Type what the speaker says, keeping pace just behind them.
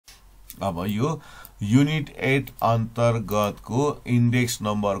अब यो युनिट 8 अन्तर्गतको इन्डेक्स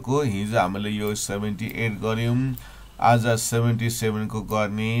नम्बरको हिजो हामीले यो 78 गर्यौं, आज 77 को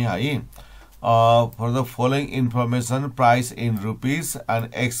गर्ने है। For the following information, price in rupees and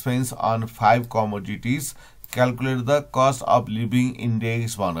expense on 5 commodities, calculate the cost of living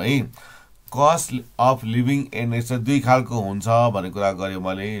index भन्नु है। cost of living index दुई खालको हुन्छ भन्ने कुरा गरे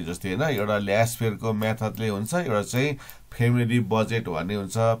मैले जस्तै हैन, एउटा ल्यासफेयरको मेथडले हुन्छ, एउटा चाहिँ फेमिली बजेट भन्ने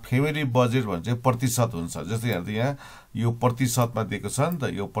हुन्छ। फेमिली बजेट भन्छ चाहिँ प्रतिशत हुन्छ, जस्तै हेर्दै यहाँ यो प्रतिशतमा दिएको छ नि त,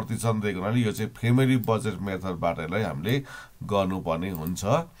 यो प्रतिशत दिएको हुनाले यो चाहिँ फेमिली बजेट मेथडबाट यसलाई हामीले गर्नुपर्ने हुन्छ।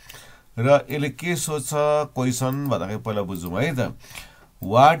 र यसले के सोध्छ क्वेशन भन्दाखेरि पहिला बुझौँ है त।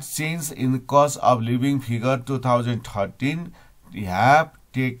 What change in cost of living figure 2013 have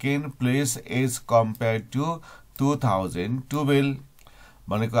taken place as compared to 2012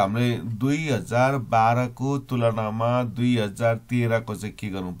 भनेको हामीले 2012 को तुलनामा 2013 को चाहिँ के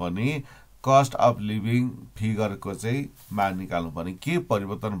गर्नुपर्ने, कस्ट अफ लिभिङ फिगर को चाहिँ मान निकाल्नुपर्ने, के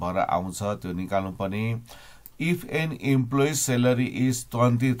परिवर्तन भएर आउँछ त्यो निकाल्नुपर्ने। If an employee's salary is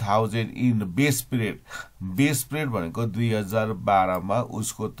 20,000 in base period, base period भनेको 2012 मा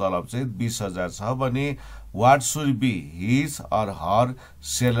उसको तलब चाहिँ 20,000 छ भने what should be his or her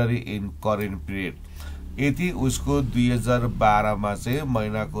salary in current period? यदि उसको 2012 मा चाहिँ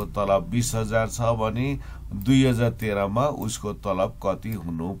महिनाको तलब 20,000 छ भने 2013 मा उसको तलब कति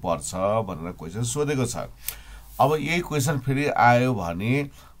हुनु पर्छ भनेर क्वेशन सोधेको छ। अब यही क्वेशन फेरि आयो भने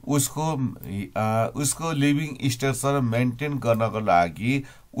उसको लिभिङ स्ट्यान्डर्ड मेन्टेन गर्नको लागि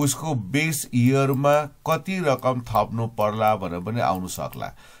उसको बेस इयरमा कति रकम थप्नु पर्ला भनेर पनि आउन सक्ला।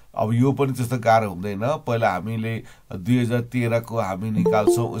 अब यो पनि त्यस्तो गाह्रो हुँदैन, पहिला हामीले 2013 को हामी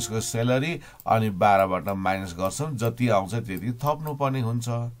निकाल्छौं उसको स्यालेरी अनि 12 बाट माइनस गर्छौं, जति आउँछ त्यति थप्नु पर्ने हुन्छ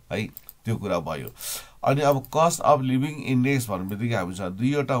है, त्यो कुरा भयो। अनि अब कस्ट अफ लिभिङ इन्डेक्स भन्नेबित्तिकै हामीसँग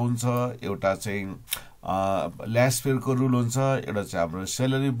दुईवटा हुन्छ, एउटा चाहिँ ल्यासफेयरको रुल हुन्छ, एउटा चाहिँ हाम्रो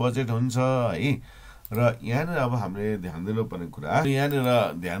स्यालेरी बजेट हुन्छ है। र यहाँनिर अब हामीले ध्यान दिनुपर्ने कुरा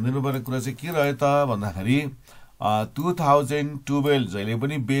चाहिँ के रह्यो त भन्दाखेरि 2012 जहिले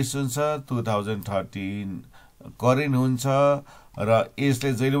पनि बेस हुन्छ, 2013 करेन्ट हुन्छ र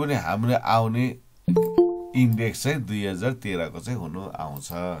यसले जहिले पनि हाम्रो आउने इन्डेक्स चाहिँ 2013 को चाहिँ हुनु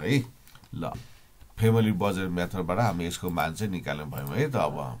आउँछ है। ल फेमिली बजेट मेथडबाट हामी यसको मान चाहिँ निकाल्नु भयो है त।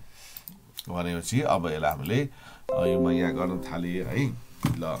 अब भनेपछि अब यसलाई हामीले यो म यहाँ गर्न थाले है।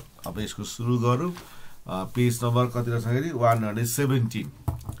 ल अब यसको सुरु गरौँ। पेज नम्बर कति रहेछ फेरि 117,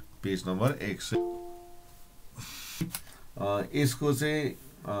 पेज नम्बर 100। यसको चाहिँ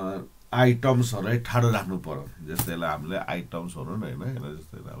आइटम्सहरुलाई ठाडो राख्नु पर्यो, जस्तै यसलाई हामीले आइटम्सहरु नै हैन, यसलाई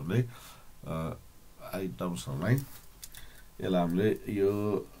जस्तै हामीले आइटम्सहरुलाई यसलाई हामीले यो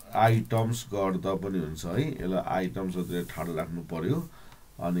आइटम्स गर्दा पनि हुन्छ है। यसलाई आइटम्सहरुतिर ठाडो राख्नु पर्यो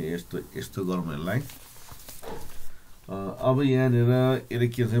अनि यस्तो गरौँ यसलाई। अब यहाँनिर यसले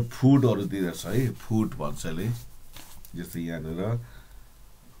के छ फुडहरु दिदैछ है, फुड भन्छ यसले। जस्तै यहाँनिर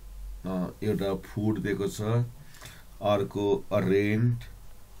एउटा फुड दिएको छ, अर्को रेन्ट,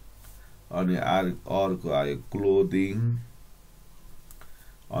 अनि अर्को आयो क्लोथिङ,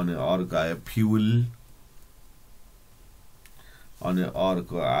 अनि अर्को आयो फ्युल, अनि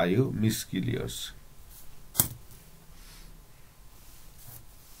अर्को आयो मिस्किलियस।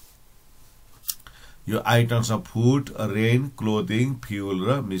 यो items of food, rent, clothing, fuel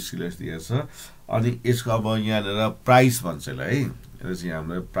र मिस्किलियस दिएको छ। अनि यसको अब यहाँनिर प्राइस भन्छ यसलाई है। यो चाहिँ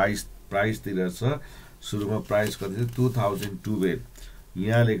हाम्रो प्राइस दिएको छ। सुरुमा प्राइस कति छ 2012,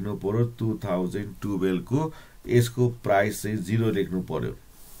 यहाँ लेख्नु पर्यो 2012 को यसको प्राइस चाहिँ 0 लेख्नु पर्यो।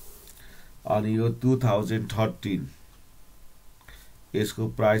 अनि यो 2013 यसको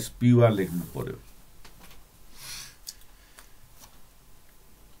प्राइस P1 लेख्नु पर्यो।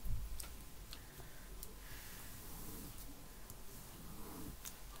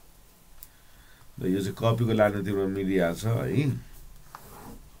 यो चाहिँ कपीको लाइन तिम्रो मिलिहाल्छ है।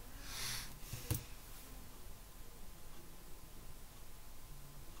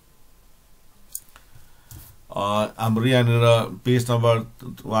 हाम्रो यहाँनिर पेज नम्बर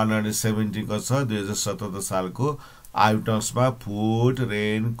 117 को छ 2077 सालको आइटम्समा फुड,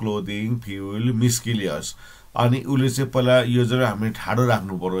 रेन्ट, क्लोथिङ, फ्युल, मिस्किलियस। अनि उले चाहिँ पहिला यो जरा हामीले ठाडो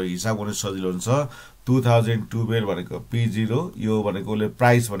राख्नु पर्यो, हिसाब गर्न सजिलो हुन्छ। 2012 भनेको P0, यो भनेको उले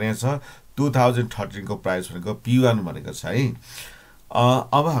प्राइस भनेको छ, 2013 को प्राइस भनेको P1 भनेको छ है।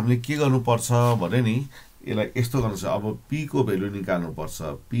 अब हामीले के गर्नुपर्छ भने नि यसलाई यस्तो गर्नु छ। अब P को भ्यालु निकाल्नु पर्छ।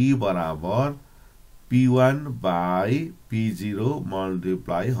 P बराबर P1 by P0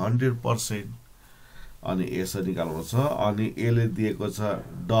 multiply 100%। अनि यसरी निकाल्नु छ। अनि यसले दिएको छ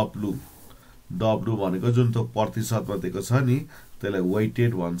W भनेको जुन त्यो प्रतिशतमा दिएको छ नि त्यसलाई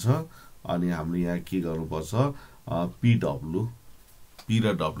वेटेड भन्छ। अनि हामीले यहाँ के गर्नुपर्छ PW P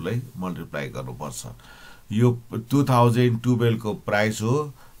र W लाई मल्टिप्लाई गर्नुपर्छ यो 2012 को प्राइस हो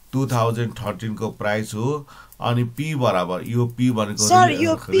 2013 को प्राइस हो अनि P बराबर यो P भनेको सर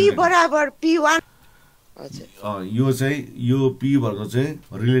यो P बराबर P1 यो चाहिँ यो P भनेको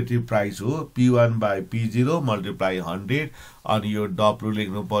चाहिँ रिलेटिभ प्राइस हो P1 बाइ P0 मल्टिप्लाई 100 अनि यो W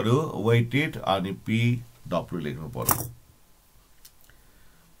लेख्नु पर्यो वेटेड अनि PW लेख्नु पर्यो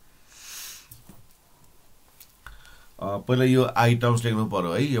पहिला यो आइटम्स लेख्नु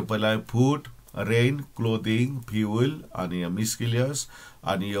पर्यो है यो पहिला फुड रेन क्लोथिङ फ्युल अनि मिस्किलियस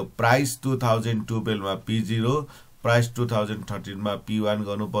अनि यो प्राइस 2012 मा P0 प्राइस 2013 मा P1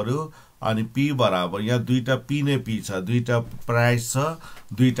 गर्नु पर्यो अनि P बराबर यहाँ दुईटा P नै P छ दुईटा प्राइस छ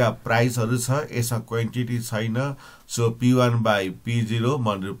दुईटा प्राइसहरु छ यसमा क्वान्टिटी छैन so P1 by P0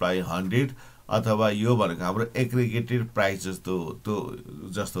 multiply 100 अथवा यो भनेको हाम्रो एग्रिगेटेड प्राइस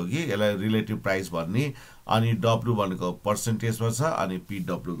जस्तो कि यसलाई रिलेटिभ प्राइस भन्ने अनि W भनेको पर्सेन्टेजमा छ अनि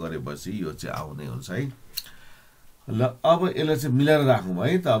PW गरेपछि यो चाहिँ आउने हुन्छ है ल अब यसलाई चाहिँ मिलाएर राखौं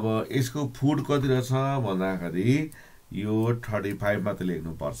है त अब यसको फुड कति रहेछ भन्दाखेरि यो 35 मात्र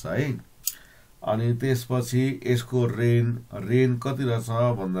लेख्नु पर्छ है अनि त्यसपछि यसको रेन कति रहेछ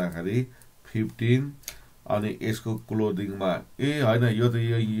भन्दाखेरि 15 अनि यसको क्लोथिङमा हैन यो त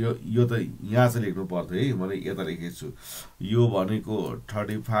यहाँ चाहिँ लेख्नु पर्छ है मैले यता लेखेको छु यो भनेको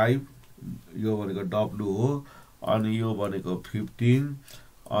 35 यो भनेको W हो अनि यो भनेको 15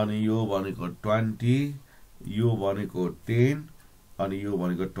 अनि यो भनेको 20 यो भनेको 10 अनि यो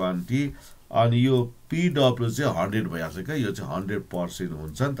भनेको 20 अनि यो PW चाहिँ 100 भइहाल्छ के यो चाहिँ 100%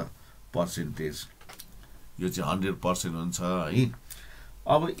 हुन्छ नि त पर्सेन्टेज यो चाहिँ 100% हुन्छ है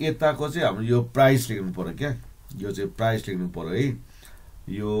अब यताको चाहिँ हाम्रो यो प्राइस लेख्नु पर्यो क्या यो चाहिँ प्राइस लेख्नु पर्यो है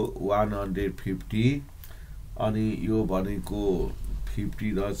यो 150 अनि यो भनेको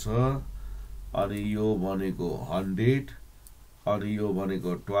 50 रहेछ अनि यो भनेको 100 अनि यो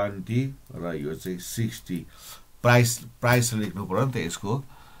भनेको 20 र यो चाहिँ 60 प्राइस लेख्नु पर्यो नि त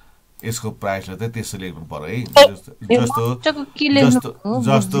यसको प्राइसलाई त त्यसो लेख्नु पर्यो है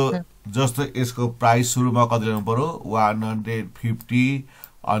जस्तो यसको प्राइस सुरुमा कति लेख्नु पर्यो 150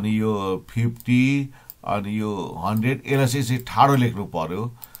 अनि यो 50 अनि यो 100 यसलाई चाहिँ ठाडो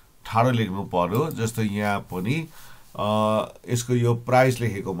लेख्नु पर्यो जस्तो यहाँ पनि यसको यो प्राइस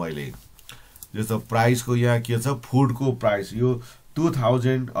लेखेको मैले जस्तो प्राइसको यहाँ के छ फुडको प्राइस यो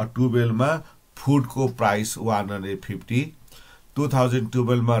 2012 मा फुडको प्राइस 150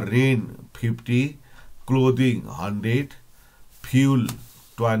 2012 मा रेन 50 क्लोथिङ 100 फ्युल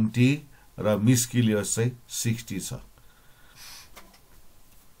 20 र मिस्किलियस चाहिँ 60 छ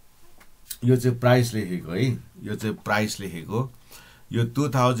यो चाहिँ प्राइस लेखेको है यो चाहिँ प्राइस लेखेको यो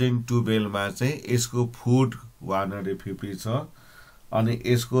 2012 मा चाहिँ यसको फुड 150 छ अनि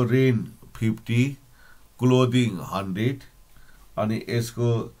यसको रेन 50 क्लोथिङ 100 अनि यसको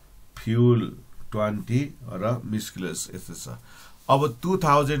फ्युल 20 र मिस्किलियस यस्तो छ अब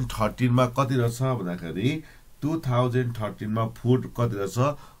 2013 मा कति रहेछ भन्दाखेरि 2013 मा फुड कति रहेछ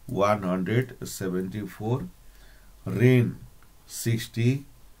 174 रेन 60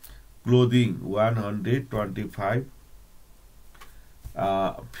 क्लोथिङ 125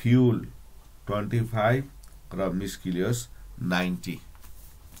 फ्युल 25 र मिस्किलियस 90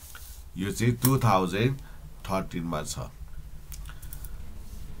 यो चाहिँ 2013 मा छ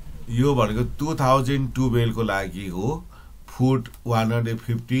यो भनेको 2012 को लागि हो फुड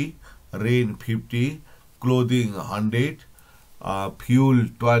 150 रेन 50 क्लोथिङ 100 फ्युल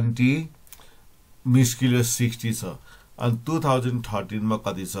 20 मिस्किलियस 60 छ अनि 2013 मा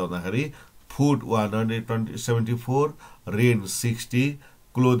कति छ भन्दाखेरि फुड 174 रेन 60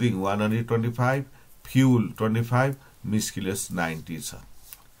 क्लोथिङ 125 फ्युल 25 मिस्किलियस 90 छ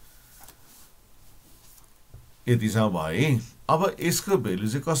यतिसम्म भयो अब यसको भ्यालु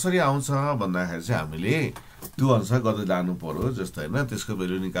चाहिँ कसरी आउँछ भन्दाखेरि चाहिँ हामीले त्यो अनुसार गर्दै लानु पर्यो जस्तो हैन त्यसको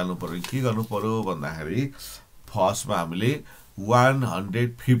भ्यालु निकाल्नु पर्यो के गर्नु पर्यो भन्दाखेरि फर्स्टमा हामीले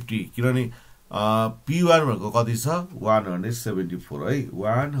 150 किनभने P1 भनेको कति छ 174 है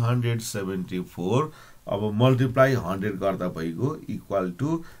 174 अब मल्टिप्लाई 100 गर्दा भइगयो इक्वल टु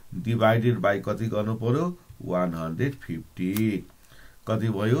डिवाइडेड बाइ कति गर्नु पर्यो 150 कति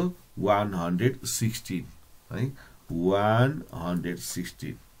भयो 116 है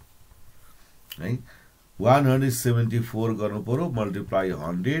 116 है 174 गर्नु पर्यो मल्टिप्लाई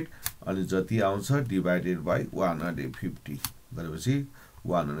 100 अनि जति आउँछ डिवाइडेड बाइ 150 गरेपछि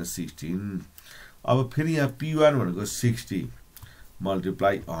 116 अब फेरि यहाँ P1 भनेको 60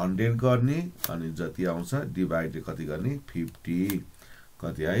 मल्टिप्लाई 100 गर्ने अनि जति आउँछ डिवाइडेड कति गर्ने 50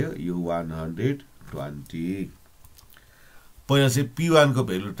 कति आयो यो 120 पहिला चाहिँ P1 को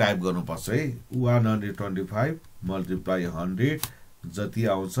भ्यालु टाइप गर्नुपर्छ है 125 मल्टिप्लाई 100 जति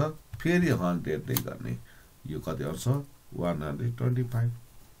आउँछ फेरि 100 ले गर्ने यो कति आउँछ 125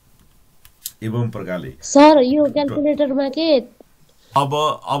 एवं प्रकारले सर यो क्याल्कुलेटरमा के अब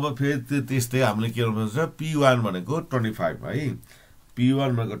फेरि त्यस्तै हामीले के गर्नुपर्छ P1 भनेको 25 है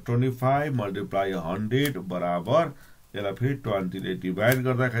P1 भनेको 25 मल्टिप्लाई 100 बराबर यसलाई फेरि 20 ले डिभाइड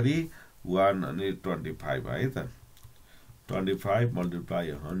गर्दाखेरि 125 है त 25 मल्टिप्लाई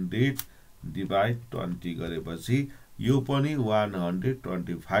 100 डिभाइड 20 गरेपछि यो पनि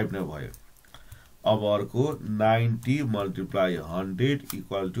 125 नै भयो अब अर्को 90 multiply 100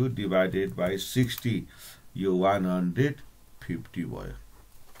 equal to divided by 60 यो 150 भयो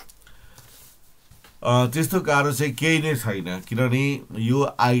त्यस्तो गाह्रो चाहिँ केही नै छैन किनभने यो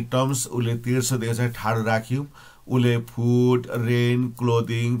आइटम्स उले 1300 दिएको छ ठाडो राख्यौं उले फुड रेन्ट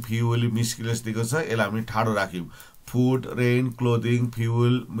क्लोथिङ फ्युल मिस्किलेस दिएको छ यसलाई हामी ठाडो राख्यौं फुड रेन्ट क्लोथिङ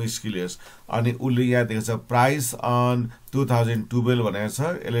फ्युल मिस्किलेस अनि उले यहाँ दिएको छ प्राइस अन 2012 भनेको छ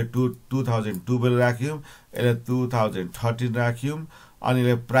यसले 2012 राख्यौं यसले 2013 राख्यौं अनि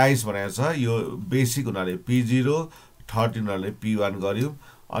यसले प्राइस भनेको छ यो बेसिक हुनाले P0 13 हुनाले P1 गर्यौं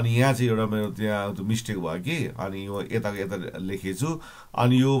अनि यहाँ चाहिँ एउटा मेरो त्यहाँ मिस्टेक भयो कि अनि यो यता लेखेछु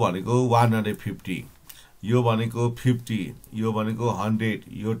अनि यो भनेको 150 यो भनेको 50 यो भनेको 100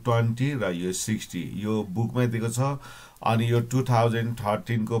 यो 20 र यो 60 यो बुकमै दिएको छ अनि यो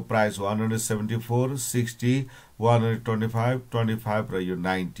 2013 को प्राइस 174 60 125 25 र यो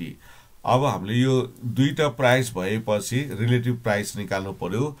 90 अब हामीले यो दुईटा प्राइस भएपछि रिलेटिभ प्राइस निकाल्नु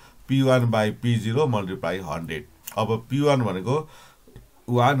पर्यो P1 बाइ P0 मल्टिप्लाई 100 अब P1 भनेको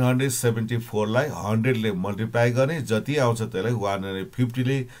 174 लाई 100 ले मल्टिप्लाई गर्ने जति आउँछ त्यसलाई 150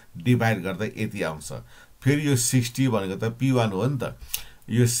 ले डिभाइड गर्दा यति आउँछ फेरि यो 60 भनेको त P1 हो नि त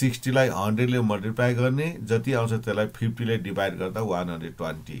यो 60 लाई 100 ले मल्टिप्लाई गर्ने जति आउँछ त्यसलाई 50 ले डिभाइड गर्दा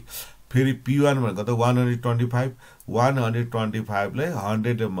 120 फेरि P1 भनेको त 125 125 ले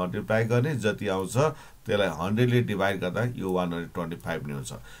 100 ले मल्टिप्लाई गर्ने जति आउँछ त्यसलाई 100 ले डिभाइड गर्दा यो 125 नै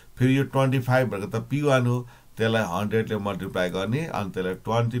हुन्छ फेरि यो 25 भनेको त P1 हो त्यसलाई 100 ले मल्टिप्लाई गर्ने अनि त्यसलाई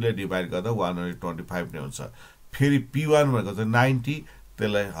 20 ले डिभाइड गर्दा 125 नै हुन्छ फेरि P1 भनेको त 90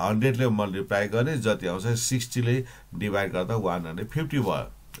 त्यसलाई 100 ले मल्टिप्लाई गर्ने जति आउँछ 60 ले डिभाइड गर्दा 150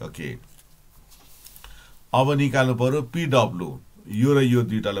 भयो ओके अब निकाल्नु पर्यो PW यो र यो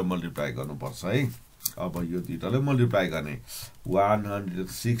दुईटाले मल्टिप्लाई गर्नुपर्छ है अब यो दुईटाले मल्टिप्लाई गर्ने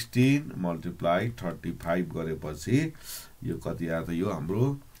 116 मल्टिप्लाई 35 गरेपछि यो कति आयो त यो हाम्रो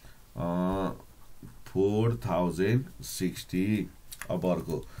 4060 अब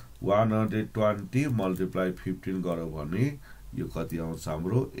अर्को 120 मल्टिप्लाई 15 गर्यो भने यो कति आउँछ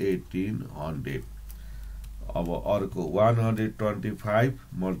हाम्रो 1800 अब अर्को 125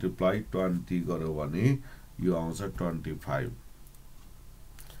 मल्टिप्लाई 20 गर्यो भने यो आउँछ 25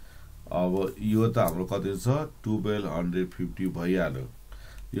 अब यो त हाम्रो कति छ 1250 भइहाल्यो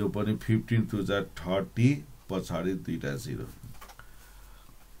यो पनि 15 टु जा 30 पछाडी दुईटा 0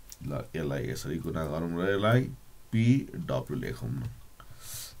 ल यसलाई यसरी गुणा गरौँ र यसलाई PW लेखौँ न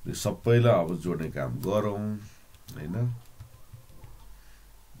यो सबैलाई अब जोड्ने काम गरौँ हैन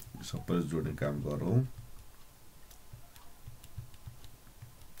सबैलाई जोड्ने काम गरौँ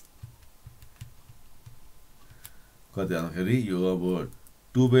कति आउँदाखेरि यो अब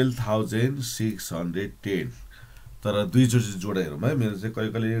 12610 तर दुई चोटि जोडेर हेरौँ है मेरो चाहिँ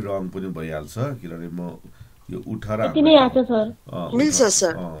कहिले कहिले रङ पनि भइहाल्छ किनभने म यो उठाएर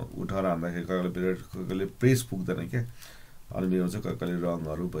उठाएर हान्दाखेरि कहिले प्रेस पुग्दैन क्या अनि मेरो चाहिँ कहिले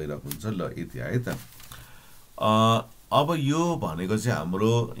रङहरू भइरहेको हुन्छ ल यति आयो त अब यो भनेको चाहिँ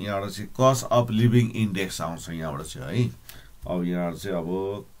हाम्रो यहाँबाट चाहिँ कस्ट अफ लिभिङ इन्डेक्स आउँछ यहाँबाट चाहिँ है अब यहाँ चाहिँ अब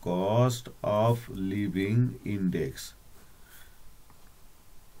कस्ट अफ लिभिङ इन्डेक्स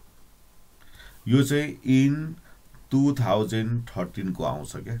यो चाहिँ इन 2013 को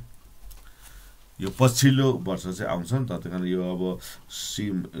आउँछ क्या यो पछिल्लो वर्ष चाहिँ आउँछ नि त त्यही यो अब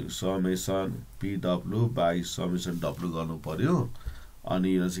summation PW by summation W गर्नु पर्यो अनि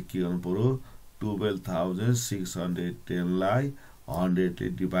यो चाहिँ के गर्नु पर्यो 12610 लाई 100 ले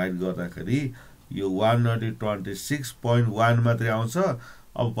डिभाइड गर्दाखेरि यो 126.1 मात्रै आउँछ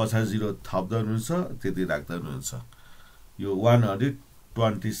अब पछाडी 0 थप्दै हुनुहुन्छ त्यति राख्दै हुनुहुन्छ यो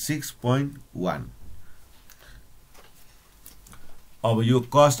 126.1 अब यो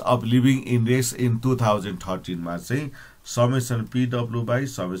cost of living index in 2013 मा चाहिँ summation PW by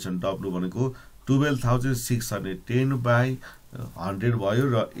summation W भनेको 12610 बाइ 100 भयो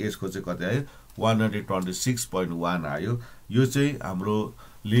र यसको चाहिँ कति आयो 126.1 आयो यो चाहिँ हाम्रो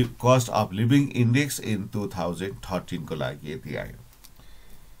cost of living index in 2013 को लागि यति आयो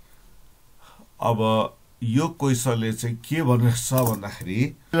अब यो क्वेसनले चाहिँ के भनेछ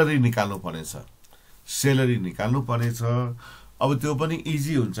भन्दाखेरि सेलरी निकाल्नु पर्नेछ, सेलरी निकाल्नु पर्नेछ। अब त्यो पनि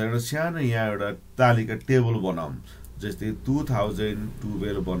इजी हुन्छ, एउटा सानो यहाँ एउटा तालिका टेबल बनाऊँ, जस्तै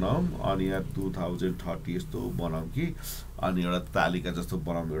 2012 बनाऊँ अनि यहाँ 2030 यस्तो बनाऊँ कि, अनि एउटा तालिका जस्तो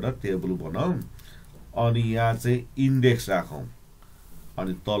बनाऊँ, एउटा टेबल बनाऊँ, अनि यहाँ चाहिँ इन्डेक्स राखौँ,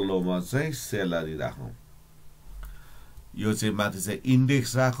 अनि तल्लोमा चाहिँ सेलरी राखौँ। यो चाहिँ माथि चाहिँ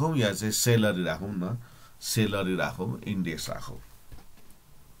इन्डेक्स राखौँ, यहाँ चाहिँ सेलरी राखौँ न, सेलरी राखौँ, इन्डेक्स राखौँ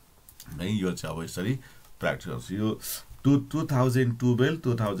है। यो चाहिँ अब यसरी प्र्याक्टिस गर्छु। यो 2012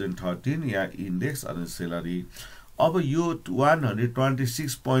 2013 यहाँ इन्डेक्स अनि सेलरी। अब यो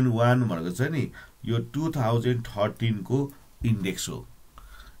 126.1 भनेको चाहिँ नि यो 2013 को इन्डेक्स हो।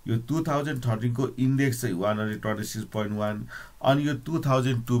 यो 2013 को इन्डेक्स चाहिँ 126.1 अनि यो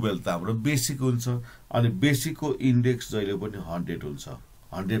 2012 त हाम्रो बेसिक हुन्छ, अनि बेसिकको इन्डेक्स जहिले पनि 100 हुन्छ,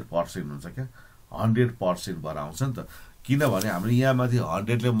 100% हुन्छ क्या, 100% भएर आउँछ नि त, किनभने हामीले यहाँ माथि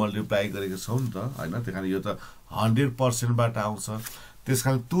 100 ले मल्टिप्लाई गरेको छौँ नि त हैन, त्यही यो त 100% बाट आउँछ।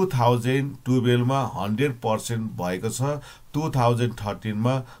 त्यसकारण 2012 मा 100% भएको छ, 2013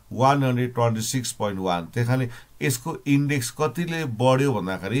 मा 126.1, त्यसकारण यसको इन्डेक्स कतिले बढ्यो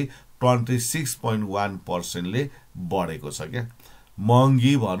भन्दाखेरि 26.1% ले बढेको छ क्या।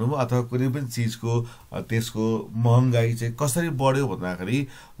 महँगी भनौँ अथवा कुनै पनि चिजको त्यसको महँगाई चाहिँ कसरी बढ्यो भन्दाखेरि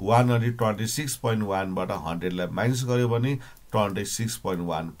 126.1 बाट 100 लाई माइनस गर्यो भने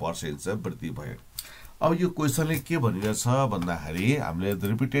 26.1% चाहिँ वृद्धि भयो। अब यो क्वेसनले के भनिरहेछ भन्दाखेरि हामीले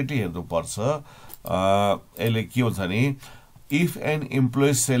रिपिटेडली हेर्नुपर्छ। यसले के भन्छ भने if an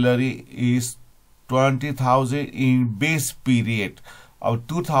employee salary is 20,000 in base period, अब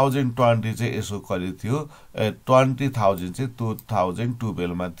 2020 चाहिँ यसो कति थियो, 20,000 चाहिँ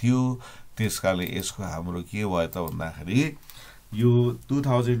 2012 मा थियो, त्यसकारणले यसको हाम्रो के भयो त भन्दाखेरि यो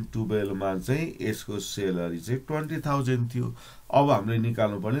 2012 मा चाहिँ यसको सेलरी चाहिँ 20,000 थियो। अब हामीले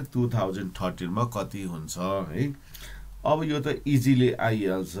निकाल्नु पर्ने 2013 मा कति हुन्छ है। अब यो त इजिली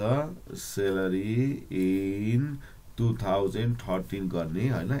आइहाल्छ, सेलरी इन 2013 गर्ने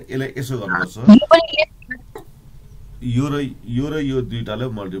हैन। यसलाई यसो गर्नुपर्छ, यो र यो दुईटाले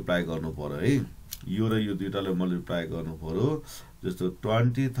मल्टिप्लाई गर्नु पर्यो है, यो र यो दुईटाले मल्टिप्लाई गर्नु पर्यो। जस्तो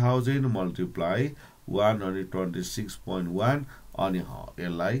 20,000 मल्टिप्लाई 126.1 अनि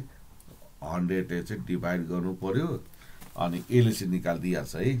यसलाई 100 चाहिँ डिभाइड गर्नु पर्यो, अनि यसले चाहिँ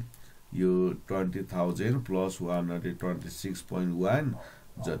निकालिदिइहाल्छ है। यो 20,000 प्लस 126.1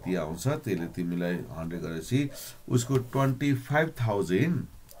 जति आउँछ त्यसले तिमीलाई 100 गरेपछि उसको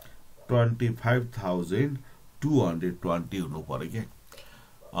 25,220 हुनु पर्यो के।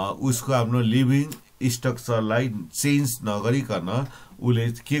 उसको हाम्रो लिभिङ स्ट्रक्चरलाई चेन्ज नगरिकन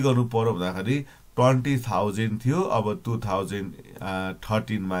उसले के गर्नु पर्यो भन्दाखेरि 20,000 थियो, अब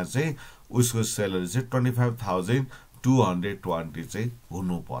 2013 मा चाहिँ उसको सेलरी चाहिँ 25,220 चाहिँ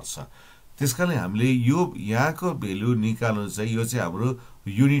हुनुपर्छ। त्यसकारण हामीले यो यहाँको भेल्यु निकाल्नु चाहिँ यो चाहिँ हाम्रो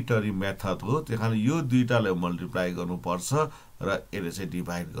युनिटरी मेथड हो। त्यसकारण यो दुईटाले मल्टिप्लाई गर्नुपर्छ र यसले चाहिँ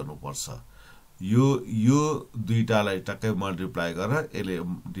डिभाइड गर्नुपर्छ। यो दुईटालाई टक्कै मल्टिप्लाई गरेर यसले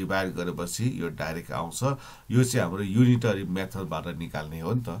डिभाइड गरेपछि यो डाइरेक्ट आउँछ। यो चाहिँ हाम्रो युनिटरी मेथडबाट निकाल्ने हो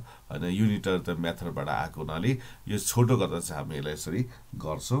नि त हैन, युनिटरी त मेथडबाट आएको हुनाले यो छोटो गर्दा चाहिँ हामी यसलाई यसरी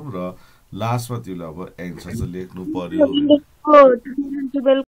गर्छौं र लास्टमा तिमीले अब एन्सर चाहिँ लेख्नु पर्यो।